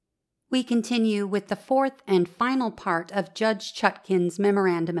We continue with the fourth and final part of Judge Chutkan's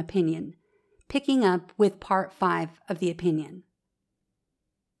memorandum opinion, picking up with Part 5 of the opinion.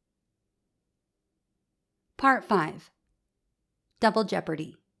 Part 5. Double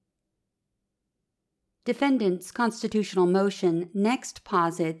Jeopardy. Defendant's constitutional motion next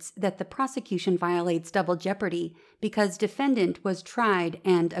posits that the prosecution violates double jeopardy because defendant was tried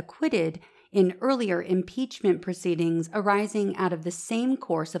and acquitted in earlier impeachment proceedings arising out of the same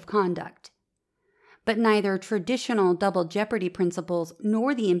course of conduct. But neither traditional double jeopardy principles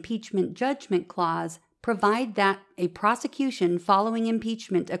nor the impeachment judgment clause provide that a prosecution following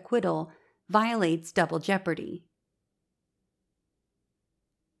impeachment acquittal violates double jeopardy.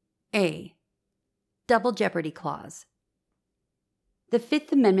 A. Double Jeopardy Clause. The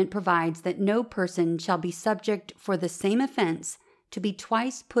Fifth Amendment provides that no person shall be subject for the same offense to be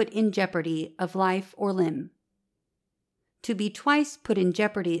twice put in jeopardy of life or limb. To be twice put in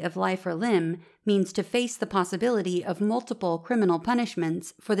jeopardy of life or limb means to face the possibility of multiple criminal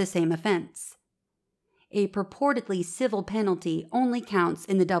punishments for the same offense. A purportedly civil penalty only counts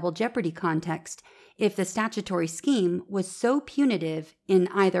in the double jeopardy context if the statutory scheme was so punitive in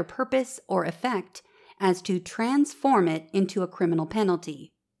either purpose or effect as to transform it into a criminal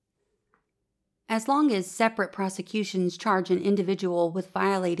penalty. As long as separate prosecutions charge an individual with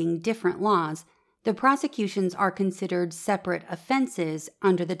violating different laws, the prosecutions are considered separate offenses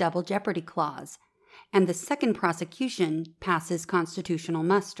under the Double Jeopardy Clause, and the second prosecution passes constitutional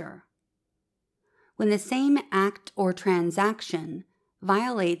muster. When the same act or transaction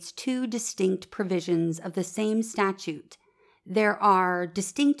violates two distinct provisions of the same statute, there are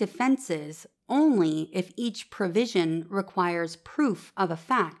distinct offenses only if each provision requires proof of a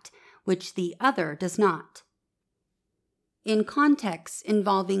fact which the other does not. In contexts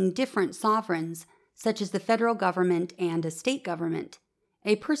involving different sovereigns, such as the federal government and a state government,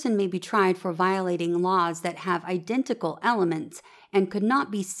 a person may be tried for violating laws that have identical elements and could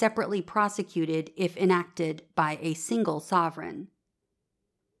not be separately prosecuted if enacted by a single sovereign.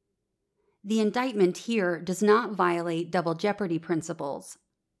 The indictment here does not violate double jeopardy principles.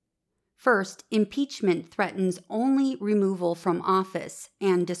 First, impeachment threatens only removal from office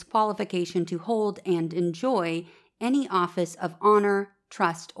and disqualification to hold and enjoy any office of honor,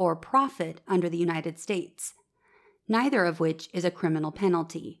 trust, or profit under the United States, neither of which is a criminal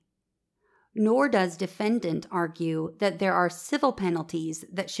penalty. Nor does defendant argue that there are civil penalties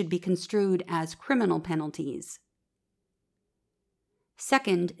that should be construed as criminal penalties.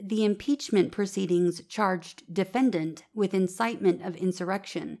 Second, the impeachment proceedings charged defendant with incitement of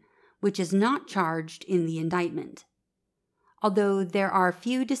insurrection, which is not charged in the indictment. Although there are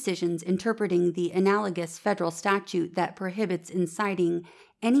few decisions interpreting the analogous federal statute that prohibits inciting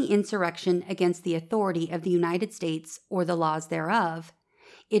any insurrection against the authority of the United States or the laws thereof,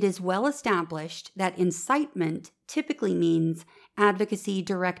 it is well established that incitement typically means advocacy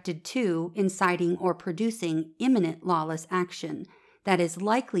directed to inciting or producing imminent lawless action that is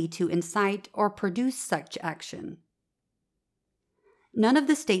likely to incite or produce such action. None of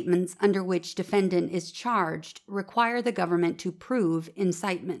the statements under which defendant is charged require the government to prove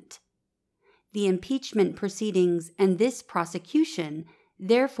incitement. The impeachment proceedings and this prosecution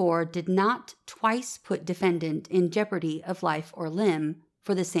therefore did not twice put defendant in jeopardy of life or limb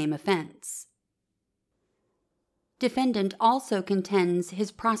for the same offense. Defendant also contends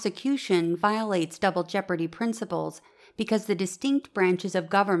his prosecution violates double jeopardy principles because the distinct branches of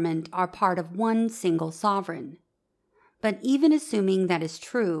government are part of one single sovereign. But even assuming that is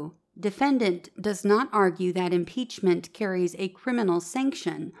true, defendant does not argue that impeachment carries a criminal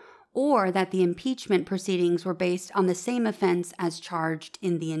sanction or that the impeachment proceedings were based on the same offense as charged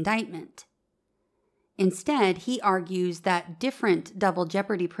in the indictment. Instead, he argues that different double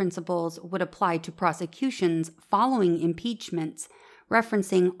jeopardy principles would apply to prosecutions following impeachments,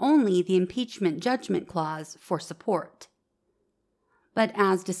 referencing only the impeachment judgment clause for support. But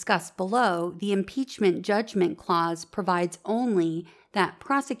as discussed below, the impeachment judgment clause provides only that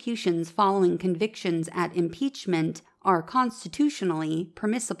prosecutions following convictions at impeachment are constitutionally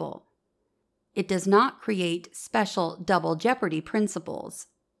permissible. It does not create special double jeopardy principles.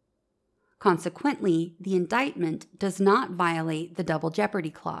 Consequently, the indictment does not violate the double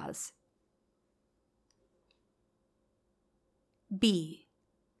jeopardy clause. B.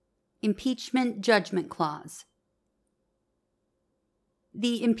 Impeachment judgment clause.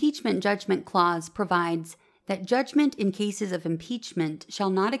 The impeachment judgment clause provides that judgment in cases of impeachment shall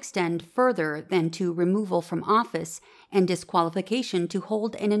not extend further than to removal from office and disqualification to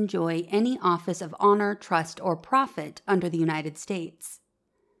hold and enjoy any office of honor, trust, or profit under the United States.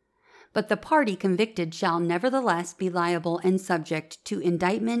 but the party convicted shall nevertheless be liable and subject to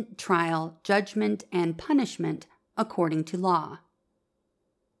indictment, trial, judgment, and punishment according to law.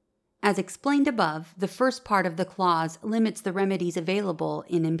 As explained above, the first part of the clause limits the remedies available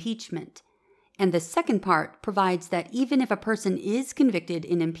in impeachment, and the second part provides that even if a person is convicted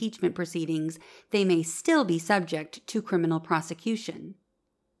in impeachment proceedings, they may still be subject to criminal prosecution.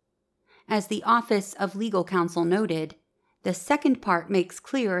 As the Office of Legal Counsel noted, the second part makes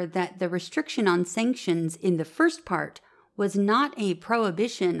clear that the restriction on sanctions in the first part was not a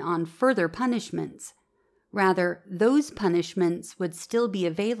prohibition on further punishments. Rather, those punishments would still be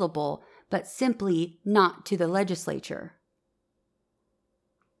available, but simply not to the legislature.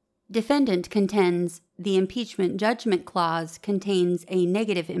 Defendant contends the impeachment judgment clause contains a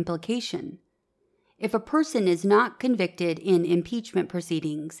negative implication. If a person is not convicted in impeachment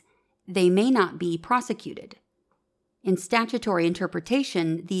proceedings, they may not be prosecuted. In statutory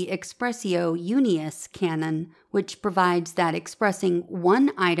interpretation, the expressio unius canon, which provides that expressing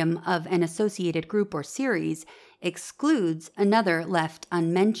one item of an associated group or series excludes another left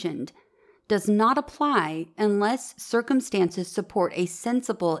unmentioned, does not apply unless circumstances support a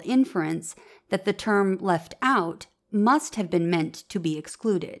sensible inference that the term left out must have been meant to be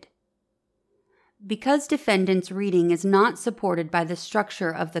excluded. Because defendant's reading is not supported by the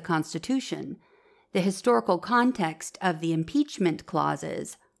structure of the Constitution, the historical context of the impeachment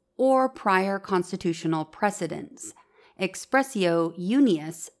clauses, or prior constitutional precedents, expressio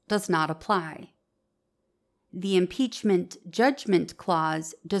unius does not apply. The impeachment judgment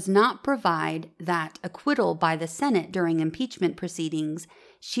clause does not provide that acquittal by the Senate during impeachment proceedings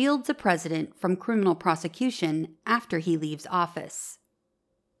shields a president from criminal prosecution after he leaves office.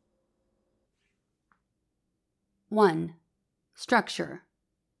 1. Structure.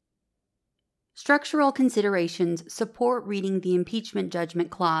 Structural considerations support reading the impeachment judgment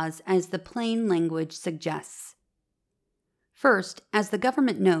clause as the plain language suggests. First, as the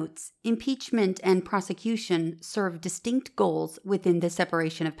government notes, impeachment and prosecution serve distinct goals within the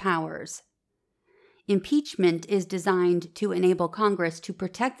separation of powers. Impeachment is designed to enable Congress to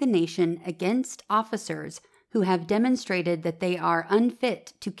protect the nation against officers who have demonstrated that they are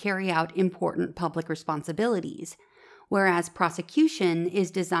unfit to carry out important public responsibilities, whereas prosecution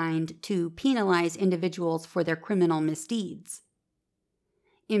is designed to penalize individuals for their criminal misdeeds.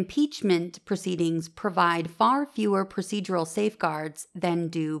 Impeachment proceedings provide far fewer procedural safeguards than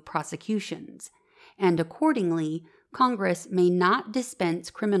do prosecutions, and accordingly, Congress may not dispense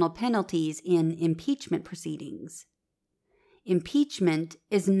criminal penalties in impeachment proceedings. Impeachment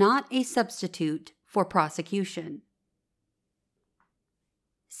is not a substitute for prosecution.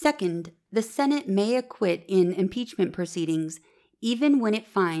 Second, the Senate may acquit in impeachment proceedings even when it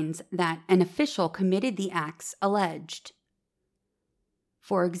finds that an official committed the acts alleged.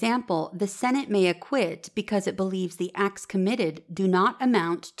 For example, the Senate may acquit because it believes the acts committed do not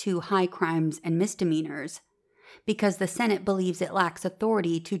amount to high crimes and misdemeanors, because the Senate believes it lacks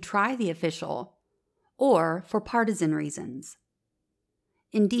authority to try the official, or for partisan reasons.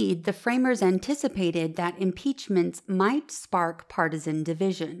 Indeed, the framers anticipated that impeachments might spark partisan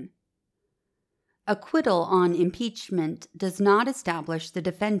division. Acquittal on impeachment does not establish the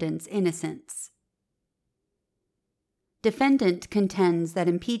defendant's innocence. Defendant contends that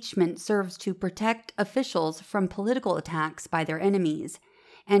impeachment serves to protect officials from political attacks by their enemies,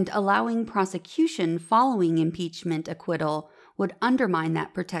 and allowing prosecution following impeachment acquittal would undermine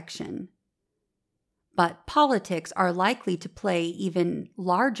that protection. But politics are likely to play even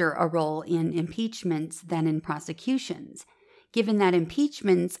larger a role in impeachments than in prosecutions, given that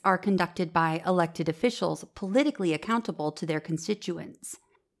impeachments are conducted by elected officials politically accountable to their constituents,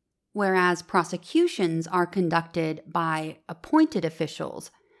 whereas prosecutions are conducted by appointed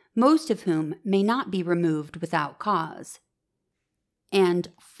officials, most of whom may not be removed without cause. And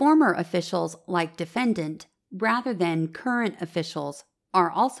former officials like defendant, rather than current officials, are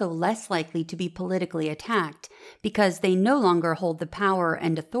also less likely to be politically attacked because they no longer hold the power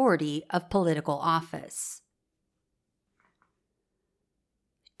and authority of political office.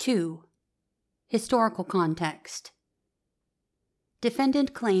 2. Historical context.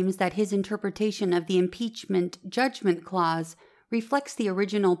 Defendant claims that his interpretation of the impeachment judgment clause reflects the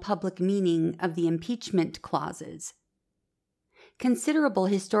original public meaning of the impeachment clauses. Considerable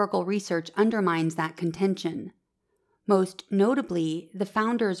historical research undermines that contention. Most notably, the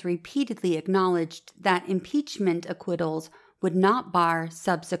founders repeatedly acknowledged that impeachment acquittals would not bar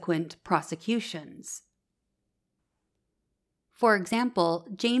subsequent prosecutions. For example,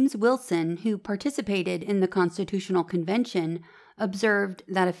 James Wilson, who participated in the Constitutional Convention, observed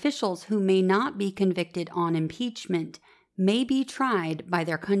that officials who may not be convicted on impeachment may be tried by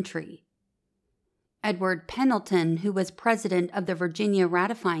their country. Edward Pendleton, who was president of the Virginia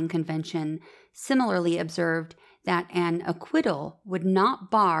Ratifying Convention, similarly observed that an acquittal would not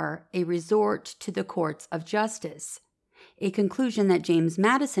bar a resort to the courts of justice, a conclusion that James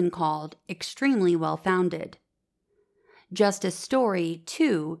Madison called extremely well-founded. Justice Story,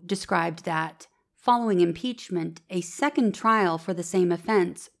 too, described that, following impeachment, a second trial for the same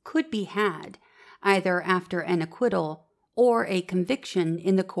offense could be had, either after an acquittal or a conviction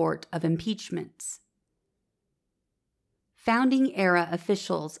in the court of impeachments. Founding-era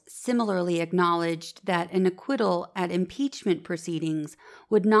officials similarly acknowledged that an acquittal at impeachment proceedings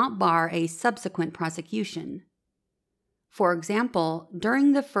would not bar a subsequent prosecution. For example,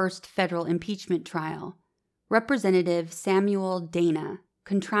 during the first federal impeachment trial, Representative Samuel Dana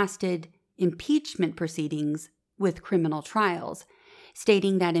contrasted impeachment proceedings with criminal trials,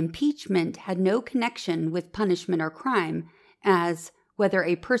 stating that impeachment had no connection with punishment or crime, as whether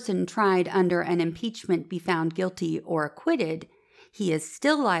a person tried under an impeachment be found guilty or acquitted, he is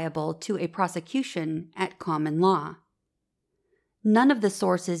still liable to a prosecution at common law. None of the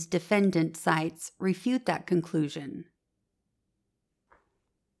sources defendant cites refute that conclusion.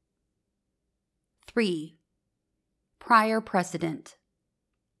 3. Prior precedent.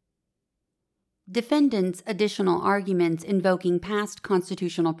 Defendants' additional arguments invoking past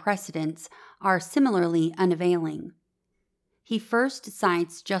constitutional precedents are similarly unavailing. He first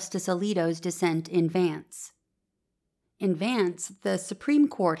cites Justice Alito's dissent in Vance. In Vance, the Supreme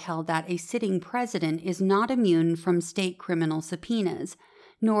Court held that a sitting president is not immune from state criminal subpoenas,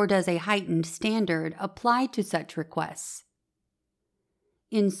 nor does a heightened standard apply to such requests.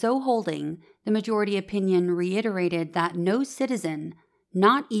 In so holding, the majority opinion reiterated that no citizen,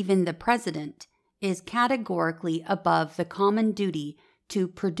 not even the president, is categorically above the common duty to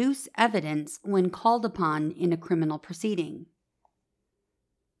produce evidence when called upon in a criminal proceeding.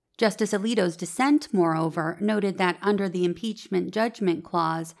 Justice Alito's dissent, moreover, noted that under the impeachment judgment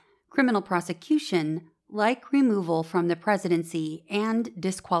clause, criminal prosecution, like removal from the presidency and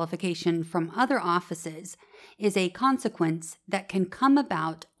disqualification from other offices, is a consequence that can come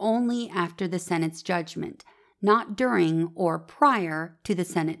about only after the Senate's judgment, not during or prior to the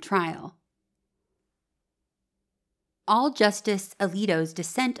Senate trial. All Justice Alito's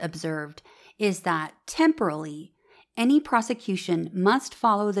dissent observed is that, temporally, any prosecution must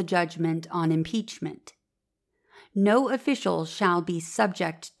follow the judgment on impeachment. No official shall be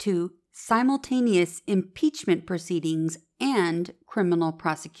subject to simultaneous impeachment proceedings and criminal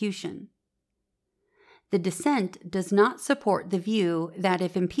prosecution. The dissent does not support the view that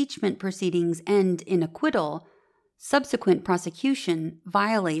if impeachment proceedings end in acquittal, subsequent prosecution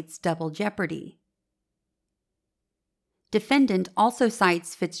violates double jeopardy. Defendant also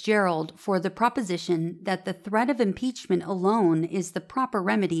cites Fitzgerald for the proposition that the threat of impeachment alone is the proper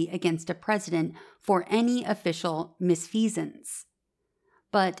remedy against a president for any official misfeasance.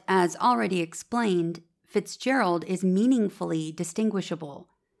 But, as already explained, Fitzgerald is meaningfully distinguishable.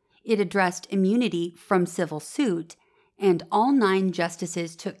 It addressed immunity from civil suit, and all 9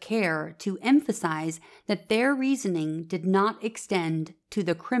 justices took care to emphasize that their reasoning did not extend to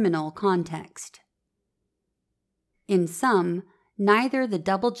the criminal context. In sum, neither the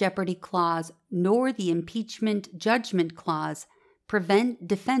Double Jeopardy Clause nor the Impeachment Judgment Clause prevent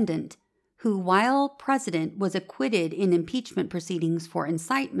defendant, who while president was acquitted in impeachment proceedings for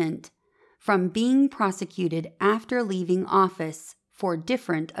incitement, from being prosecuted after leaving office for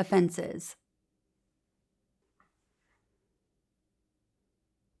different offenses.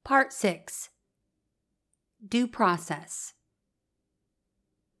 Part 6. Due process.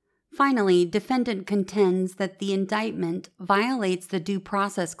 Finally, defendant contends that the indictment violates the Due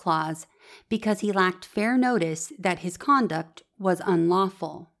Process Clause because he lacked fair notice that his conduct was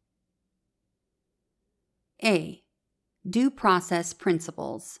unlawful. A. Due Process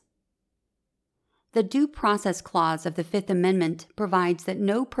Principles. The Due Process Clause of the Fifth Amendment provides that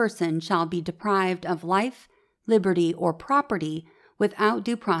no person shall be deprived of life, liberty, or property without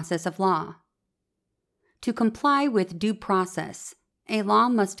due process of law. To comply with due process, a law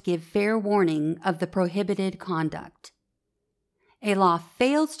must give fair warning of the prohibited conduct. A law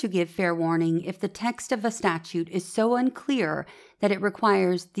fails to give fair warning if the text of a statute is so unclear that it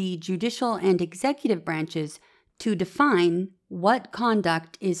requires the judicial and executive branches to define what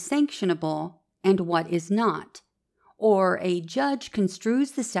conduct is sanctionable and what is not, or a judge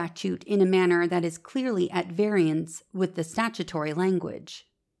construes the statute in a manner that is clearly at variance with the statutory language.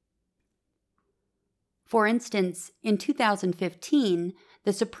 For instance, in 2015,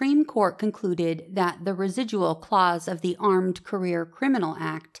 the Supreme Court concluded that the residual clause of the Armed Career Criminal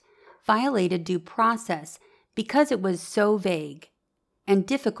Act violated due process because it was so vague and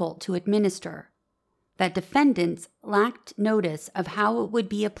difficult to administer that defendants lacked notice of how it would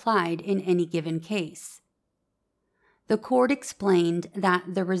be applied in any given case. The court explained that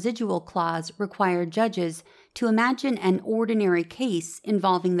the residual clause required judges to imagine an ordinary case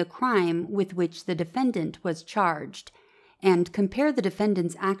involving the crime with which the defendant was charged and compare the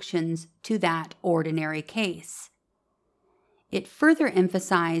defendant's actions to that ordinary case. It further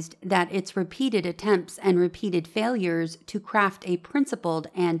emphasized that its repeated attempts and repeated failures to craft a principled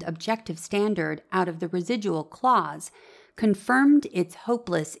and objective standard out of the residual clause confirmed its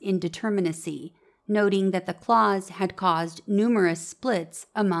hopeless indeterminacy, noting that the clause had caused numerous splits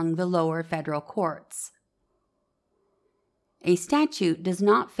among the lower federal courts. A statute does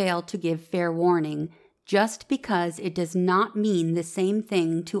not fail to give fair warning just because it does not mean the same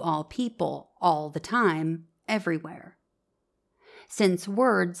thing to all people, all the time, everywhere. Since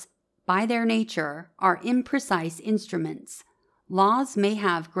words, by their nature, are imprecise instruments, laws may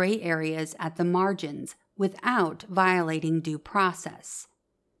have gray areas at the margins without violating due process.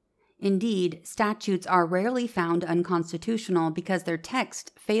 Indeed, statutes are rarely found unconstitutional because their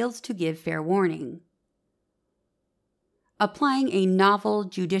text fails to give fair warning. Applying a novel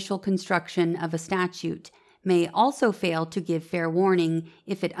judicial construction of a statute may also fail to give fair warning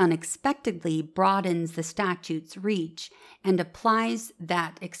if it unexpectedly broadens the statute's reach and applies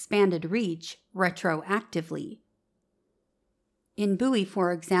that expanded reach retroactively. In Bowie,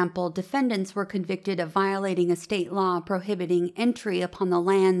 for example, defendants were convicted of violating a state law prohibiting entry upon the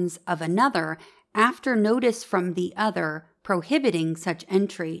lands of another after notice from the other prohibiting such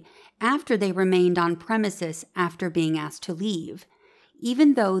entry after they remained on premises after being asked to leave,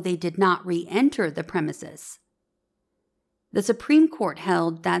 even though they did not re-enter the premises. The Supreme Court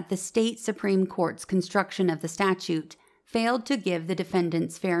held that the state Supreme Court's construction of the statute failed to give the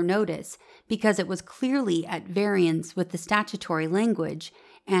defendants fair notice because it was clearly at variance with the statutory language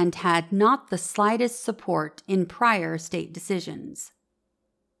and had not the slightest support in prior state decisions.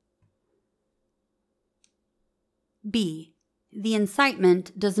 B. The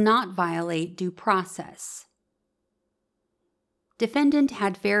incitement does not violate due process. Defendant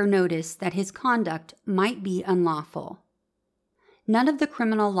had fair notice that his conduct might be unlawful. None of the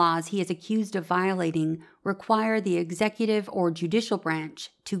criminal laws he is accused of violating require the executive or judicial branch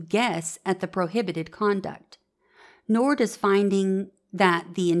to guess at the prohibited conduct, nor does finding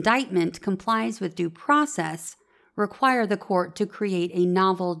that the indictment complies with due process require the court to create a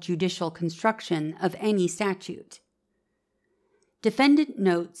novel judicial construction of any statute. Defendant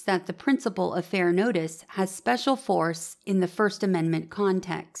notes that the principle of fair notice has special force in the First Amendment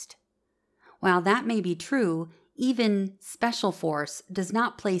context. While that may be true, even special force does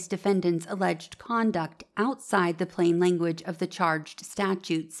not place defendant's alleged conduct outside the plain language of the charged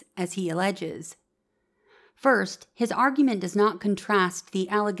statutes, as he alleges. First, his argument does not contrast the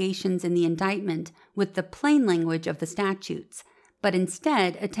allegations in the indictment with the plain language of the statutes, but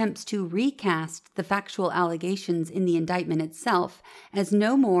instead attempts to recast the factual allegations in the indictment itself as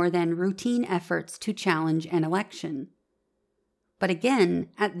no more than routine efforts to challenge an election. But again,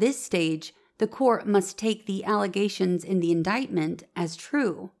 at this stage, the court must take the allegations in the indictment as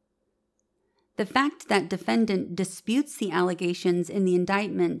true. The fact that defendant disputes the allegations in the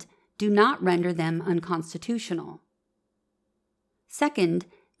indictment do not render them unconstitutional. Second,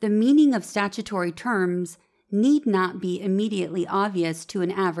 the meaning of statutory terms need not be immediately obvious to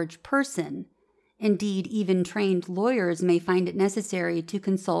an average person. Indeed, even trained lawyers may find it necessary to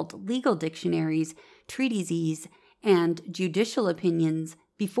consult legal dictionaries, treatises, and judicial opinions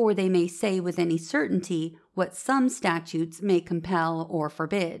before they may say with any certainty what some statutes may compel or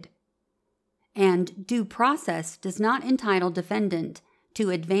forbid. And due process does not entitle defendant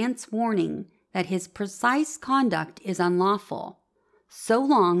to advance warning that his precise conduct is unlawful, so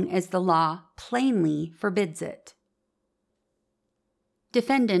long as the law plainly forbids it.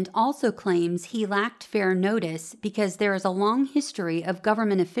 Defendant also claims he lacked fair notice because there is a long history of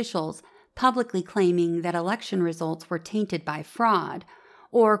government officials publicly claiming that election results were tainted by fraud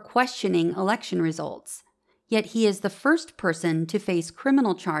or questioning election results, yet he is the first person to face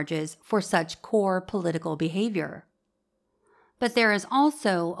criminal charges for such core political behavior. But there is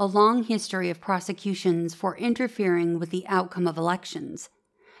also a long history of prosecutions for interfering with the outcome of elections.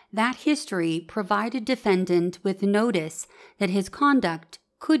 That history provided defendant with notice that his conduct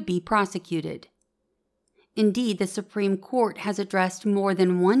could be prosecuted. Indeed, the Supreme Court has addressed more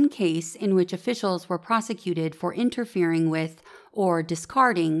than one case in which officials were prosecuted for interfering with or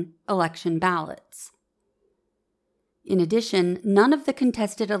discarding election ballots. In addition, none of the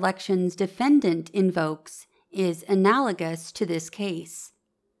contested elections defendant invokes is analogous to this case.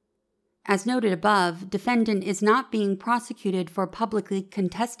 As noted above, defendant is not being prosecuted for publicly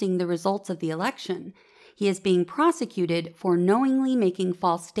contesting the results of the election. He is being prosecuted for knowingly making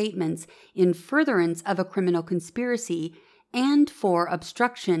false statements in furtherance of a criminal conspiracy and for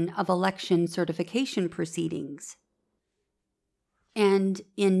obstruction of election certification proceedings. And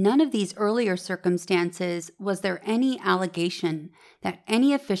in none of these earlier circumstances was there any allegation that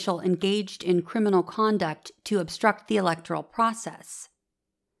any official engaged in criminal conduct to obstruct the electoral process.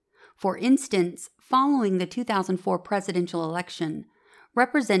 For instance, following the 2004 presidential election,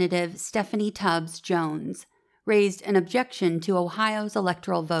 Representative Stephanie Tubbs Jones raised an objection to Ohio's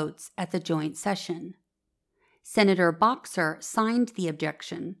electoral votes at the joint session. Senator Boxer signed the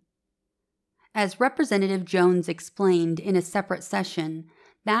objection. As Representative Jones explained in a separate session,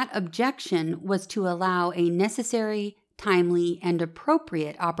 that objection was to allow a necessary, timely, and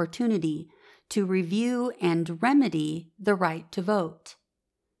appropriate opportunity to review and remedy the right to vote.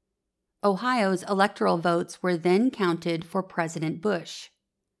 Ohio's electoral votes were then counted for President Bush.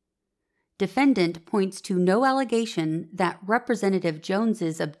 Defendant points to no allegation that Representative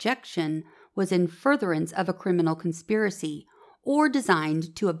Jones's objection was in furtherance of a criminal conspiracy or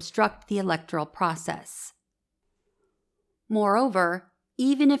designed to obstruct the electoral process. Moreover,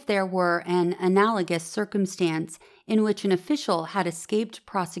 even if there were an analogous circumstance in which an official had escaped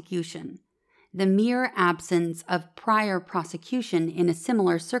prosecution, the mere absence of prior prosecution in a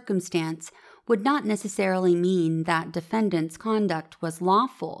similar circumstance would not necessarily mean that defendant's conduct was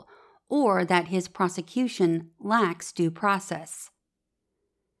lawful or that his prosecution lacks due process.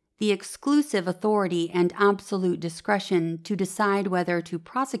 The exclusive authority and absolute discretion to decide whether to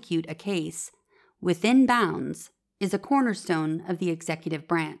prosecute a case, within bounds, is a cornerstone of the executive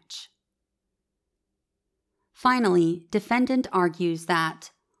branch. Finally, defendant argues that,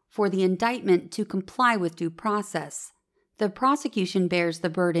 for the indictment to comply with due process, the prosecution bears the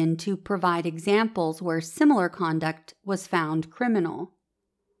burden to provide examples where similar conduct was found criminal.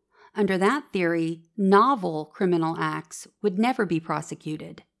 Under that theory, novel criminal acts would never be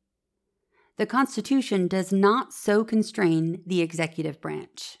prosecuted. The Constitution does not so constrain the executive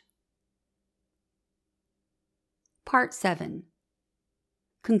branch. Part 7.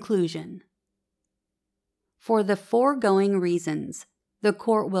 Conclusion. For the foregoing reasons, the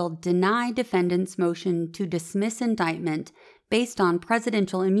court will deny defendant's motion to dismiss indictment based on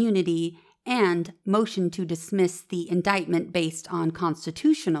presidential immunity and motion to dismiss the indictment based on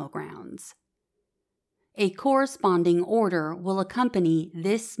constitutional grounds. A corresponding order will accompany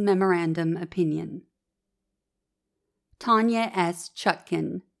this memorandum opinion. Tanya S.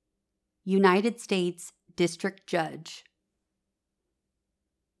 Chutkan, United States District Judge.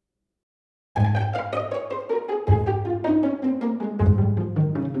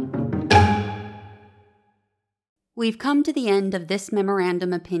 We've come to the end of this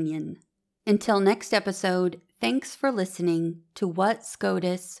memorandum opinion. Until next episode, thanks for listening to What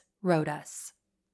SCOTUS Wrote Us.